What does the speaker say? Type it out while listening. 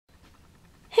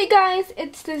Hey guys,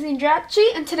 it's Disney Drachi,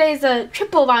 and today is a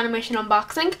triple Vinylmation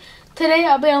unboxing. Today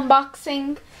I'll be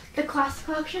unboxing the Classic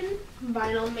Collection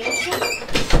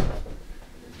Vinylmation.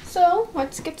 So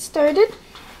let's get started.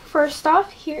 First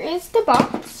off, here is the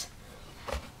box.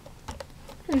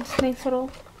 And it's nice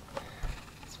little,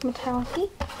 it's metallic-y.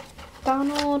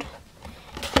 Donald,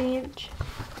 Stitch,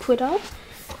 Pluto,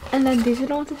 and then these are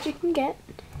the ones that you can get.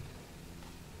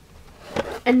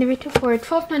 And they retail for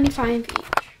 $12.95 each.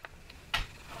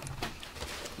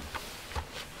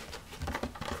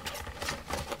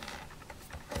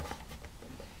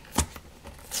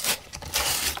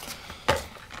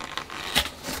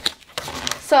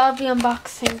 So I'll be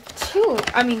unboxing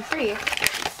three.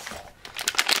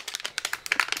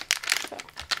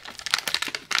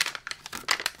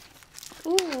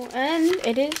 Ooh, and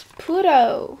it is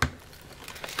Pluto.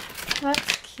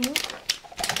 That's cute.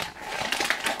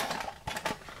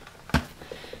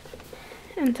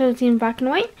 And so it's in black and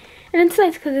white. And it's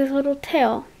nice because there's a little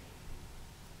tail.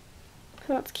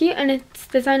 So that's cute. And it's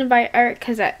designed by Eric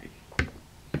Cassette.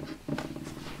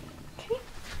 Okay.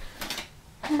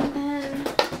 And then,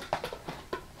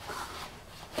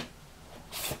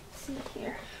 let's see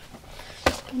here.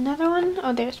 Another one.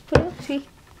 Oh, there's Pluto. See?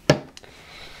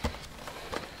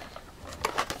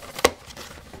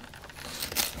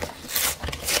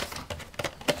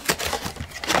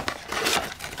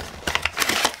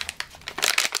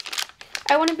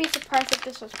 I wouldn't be surprised if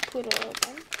this was Pluto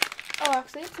again. Oh,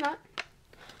 actually, it's not.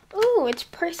 Ooh, it's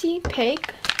Percy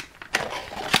Pig.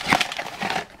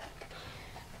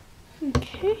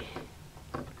 Okay.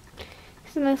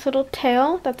 It's a nice little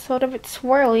tail that's sort of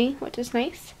swirly, which is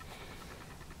nice.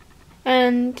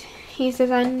 And he's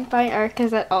designed by Eric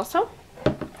Cassette also.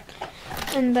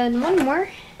 And then one more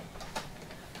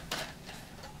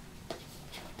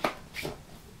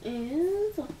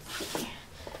is, let's see.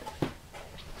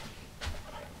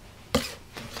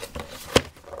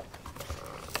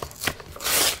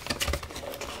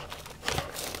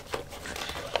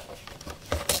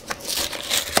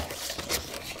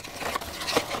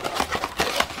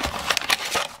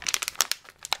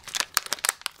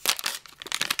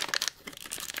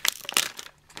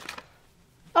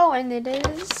 Oh, and it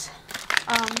is,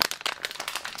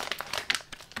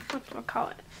 what do I call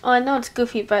it? Oh, I know it's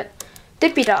Goofy, but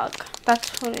Dippy Dog.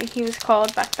 That's what he was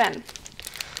called back then.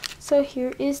 So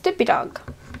here is Dippy Dog.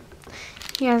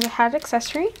 He has a hat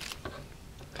accessory.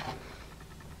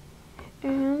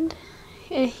 And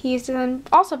he's done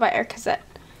also by Eric Cassette.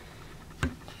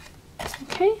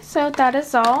 Okay, so that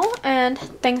is all. And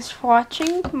thanks for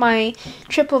watching my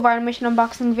triple Vinylmation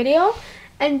unboxing video.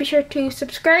 And be sure to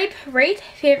subscribe, rate,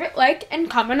 favorite, like, and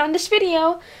comment on this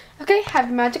video. Okay, have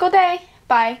a magical day.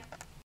 Bye.